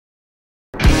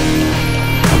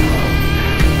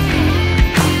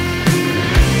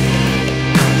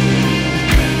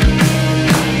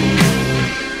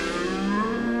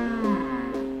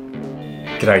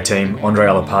G'day team, Andre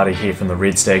Alapati here from the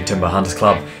Red Stag Timber Hunters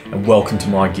Club and welcome to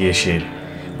my gear shed.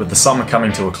 With the summer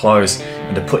coming to a close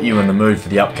and to put you in the mood for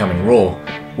the upcoming Raw,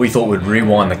 we thought we'd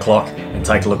rewind the clock and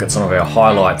take a look at some of our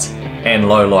highlights and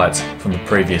lowlights from the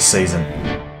previous season.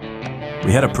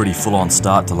 We had a pretty full-on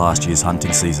start to last year's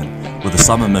hunting season, with a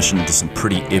summer mission to some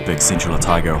pretty epic Central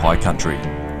Otago high country.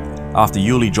 After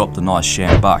Yuli dropped a nice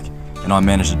sham buck and I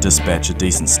managed to dispatch a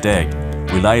decent stag,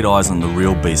 we laid eyes on the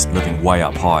real beast living way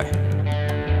up high.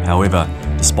 However,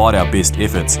 despite our best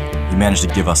efforts, he managed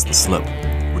to give us the slip,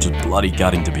 which was bloody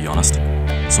gutting to be honest.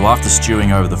 So after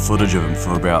stewing over the footage of him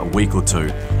for about a week or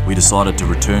two, we decided to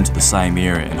return to the same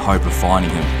area in hope of finding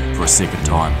him for a second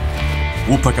time.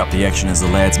 We'll pick up the action as the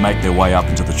lads make their way up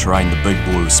into the terrain the big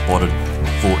boy was spotted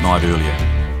a fortnight earlier.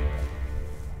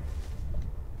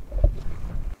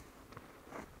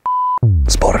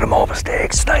 Spotted a mob of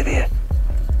stags, stay there.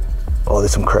 Oh,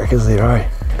 there's some crackers there, eh?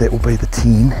 That will be the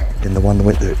 10 and the one that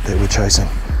we're chasing.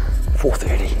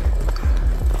 4:30.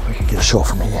 We can get a shot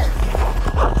from here.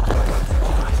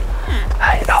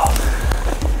 Hey,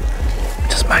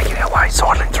 just making our way,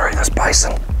 sidling through this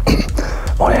basin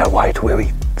on our way to where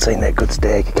we seen that good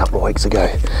stag a couple of weeks ago.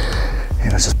 And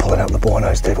I was just pulling up the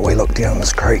binos to have a wee look down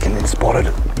this creek and then spotted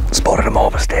a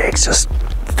mob of stags just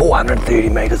 430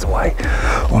 metres away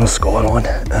on a skyline.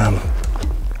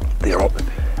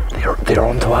 They're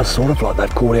on to us, sort of like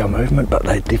they've caught our movement, but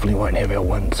they definitely won't have our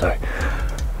wind. So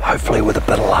hopefully with a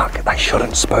bit of luck, they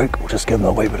shouldn't spook. We'll just give them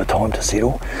a wee bit of time to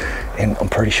settle. And I'm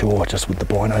pretty sure just with the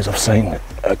binos I've seen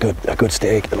a good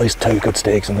stag, at least 2 good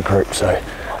stags in the group. So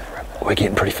we're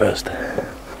getting pretty first.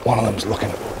 One of them's looking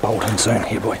at bolting soon.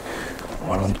 Here, boy.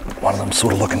 One of them's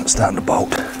sort of looking at starting to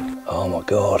bolt. Oh my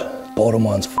God, bottom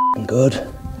one's f***ing good.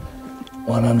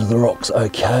 One under the rock's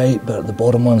okay, but the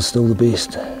bottom one's still the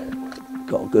best.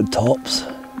 Got good tops.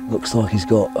 Looks like he's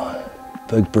got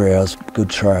big brows, good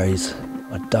trays.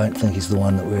 I don't think he's the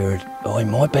one that he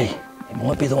might be. He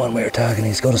might be the one we're targeting.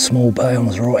 He's got a small bay on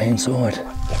his right hand side.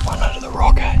 That one under the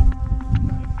rock, eh?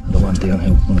 The one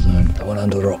downhill on his own. The one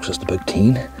under the rock's just a big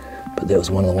 10, but that was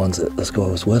one of the ones that this guy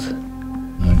was with.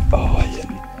 Oh yeah.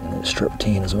 And that strip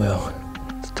 10 as well.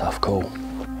 It's a tough call.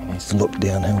 He needs to look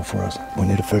downhill for us. We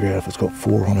need to figure out if it's got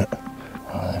 4 on it.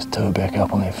 Oh, those 2 are back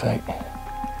up on their feet.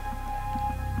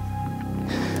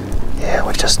 Yeah,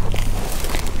 we've just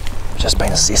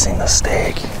been assessing the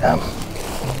stag.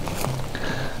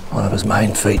 One of his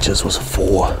main features was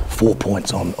 4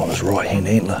 points on his right hand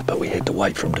antler, but we had to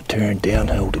wait for him to turn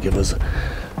downhill to give us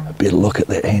a better look at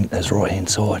that his right hand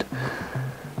side.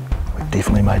 We've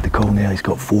definitely made the call now. He's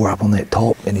got 4 up on that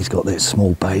top and he's got that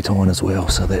small bay tine as well,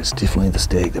 so that's definitely the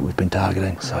stag that we've been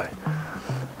targeting. So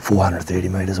 430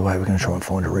 metres away, we're going to try and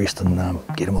find a rest and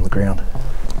get him on the ground.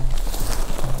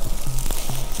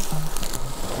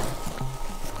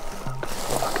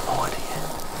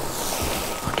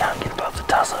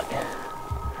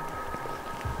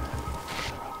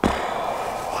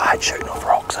 I hate shooting off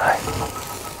rocks, eh?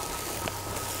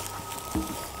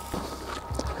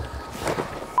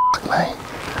 Fuck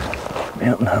me.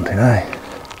 Mountain hunting, eh?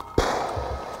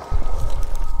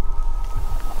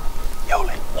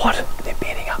 Yoli. What? They're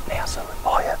bedding up now, so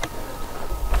oh yeah.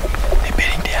 They're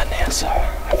bedding down now, so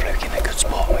hopefully we get in a good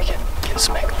spot and we can get a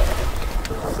smack on them.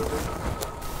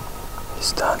 It's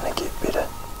starting to get better.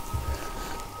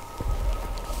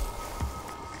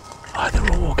 Oh,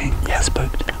 they're all walking. Yeah,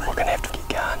 spooked. We're gonna have to get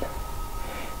going.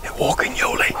 They're walking,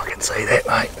 Yuli. I can see that,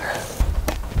 mate.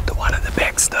 The one at the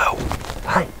back still.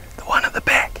 Hey, the one at the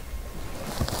back.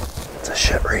 It's a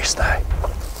shit rest, eh?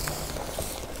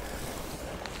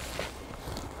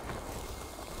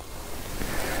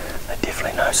 They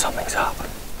definitely know something's up.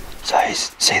 So you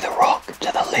see the rock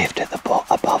to the left at the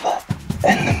above it,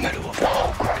 in the middle of the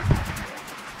whole group.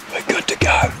 We're good to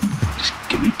go. Just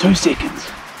give me 2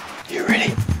 seconds. You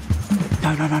ready? No.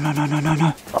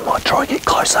 I might try and get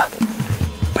closer.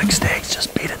 Big stag's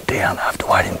just bedded down after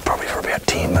waiting probably for about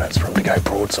 10 minutes for him to go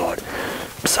broadside.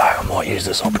 So I might use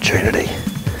this opportunity.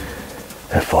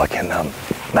 If I can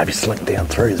maybe slink down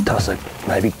through the tussock,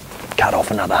 maybe cut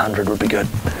off another 100 would be good.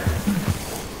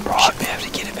 Right. Should be able to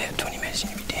get about 20 minutes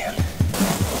and you'll be down.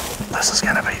 This is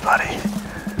going to be bloody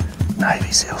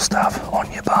Navy SEAL stuff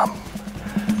on your bum.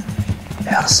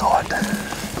 Out of sight.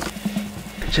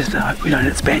 Just hope we don't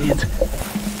hit Spaniards.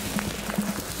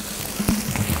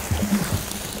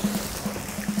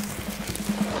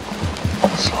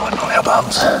 Sliding on our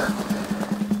bums.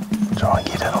 Try and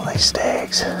get in on these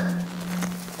stags.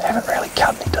 Haven't really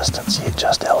cut any distance yet,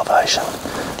 just elevation.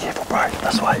 Careful bro,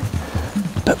 this way.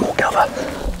 Bit more cover.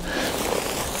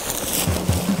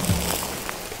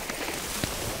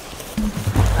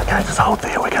 Okay, just hold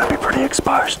there, we're going to be pretty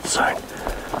exposed soon.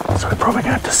 So we're probably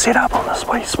going to have to set up on this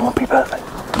wee swampy bit.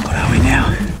 What are we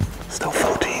now? Still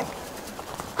 14.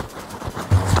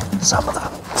 Some of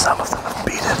them have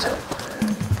bedded.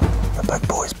 The big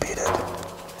boy's bedded.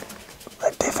 They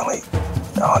definitely,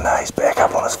 oh no, he's back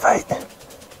up on his feet.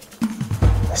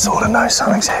 They sort of know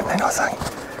something's happening, I think.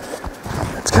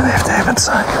 It's going to have to happen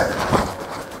soon.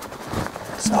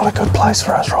 It's not a good place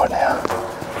for us right now.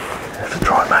 We have to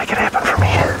try and make it happen from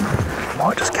here.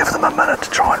 Might just give them a minute to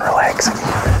try and relax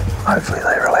again. Hopefully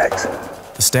they relax.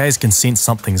 The stags can sense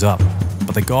something's up,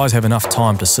 but the guys have enough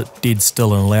time to sit dead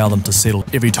still and allow them to settle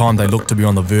every time they look to be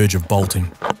on the verge of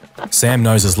bolting. Sam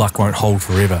knows his luck won't hold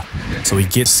forever, so he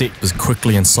gets set as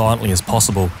quickly and silently as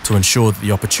possible to ensure that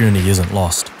the opportunity isn't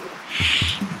lost.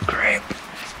 Great.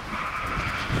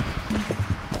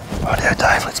 Rightio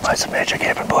Dave, let's make some magic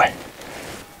happen, boy.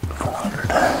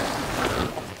 400.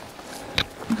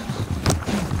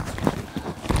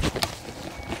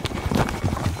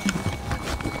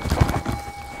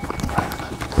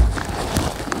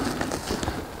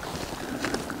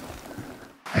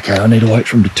 Okay, I need to wait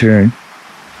for him to turn.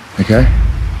 Okay.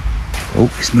 Oh,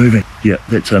 he's moving. Yeah,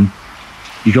 that's him.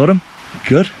 You got him?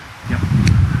 Good? Yep.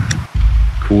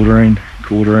 Quartering.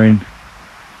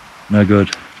 No good.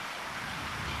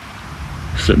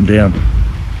 Sitting down.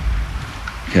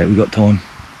 Okay, we got time.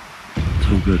 It's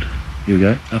all good. Here we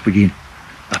go. Up again.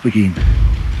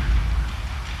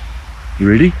 You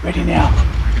ready? Ready now.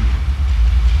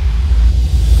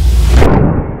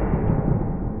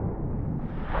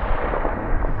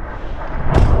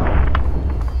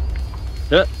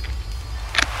 Yeah.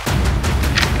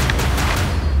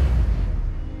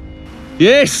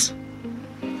 Yes!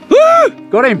 Woo!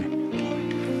 Got him.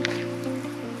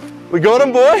 We got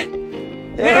him, boy.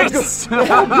 Yes!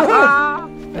 How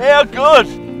good!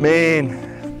 Man.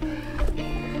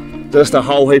 Just a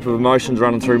whole heap of emotions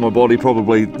running through my body,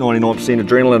 probably 99%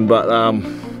 adrenaline, but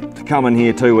to come in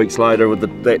here 2 weeks later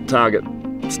with that target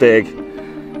stag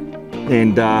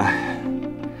and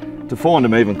to find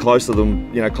him even closer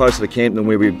than, closer to camp than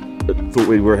where we thought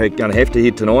we were going to have to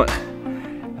head tonight.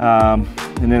 And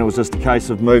then it was just a case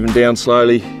of moving down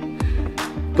slowly.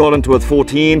 Got into it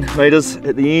 410 metres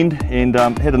at the end and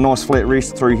had a nice flat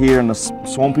rest through here in this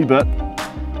swampy bit.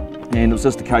 And it was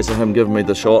just a case of him giving me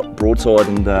the shot broadside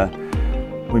and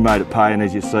we made it pay. And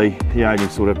as you see, he only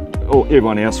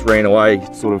everyone else ran away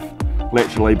sort of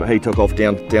laterally, but he took off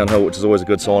downhill, which is always a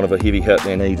good sign of a heavy hit,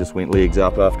 and he just went legs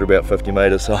up after about 50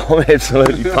 metres, so I'm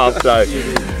absolutely pumped. So,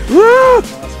 woo!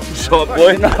 Shot,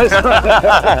 boy.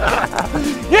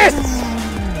 Yes!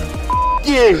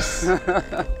 Yes!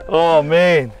 Oh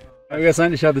man. We got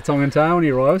something to show the tongue and tail when he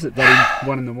arrives at bloody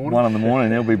 1 in the morning. 1 in the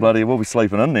morning, we'll be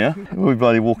sleeping in now. We'll be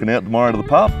bloody walking out tomorrow to the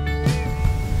pub.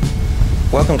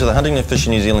 Welcome to the Hunting and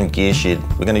Fishing New Zealand Gear Shed.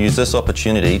 We're going to use this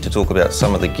opportunity to talk about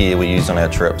some of the gear we use on our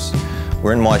trips.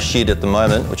 We're in my shed at the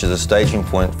moment, which is a staging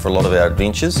point for a lot of our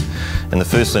adventures, and the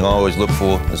first thing I always look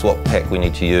for is what pack we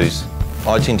need to use.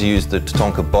 I tend to use the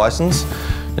Tatonka Bisons,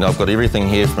 and I've got everything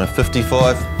here from a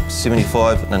 55,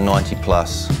 75 and a 90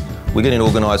 plus. We're getting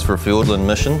organised for a Fiordland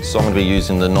mission, so I'm going to be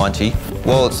using the 90.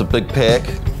 While it's a big pack,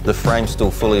 the frame's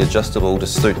still fully adjustable to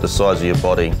suit the size of your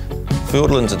body.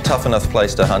 Fiordland's a tough enough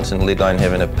place to hunt in, let alone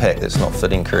having a pack that's not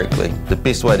fitting correctly. The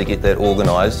best way to get that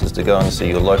organised is to go and see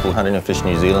your local Hunting and Fishing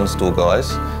New Zealand store guys,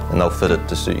 and they'll fit it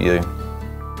to suit you.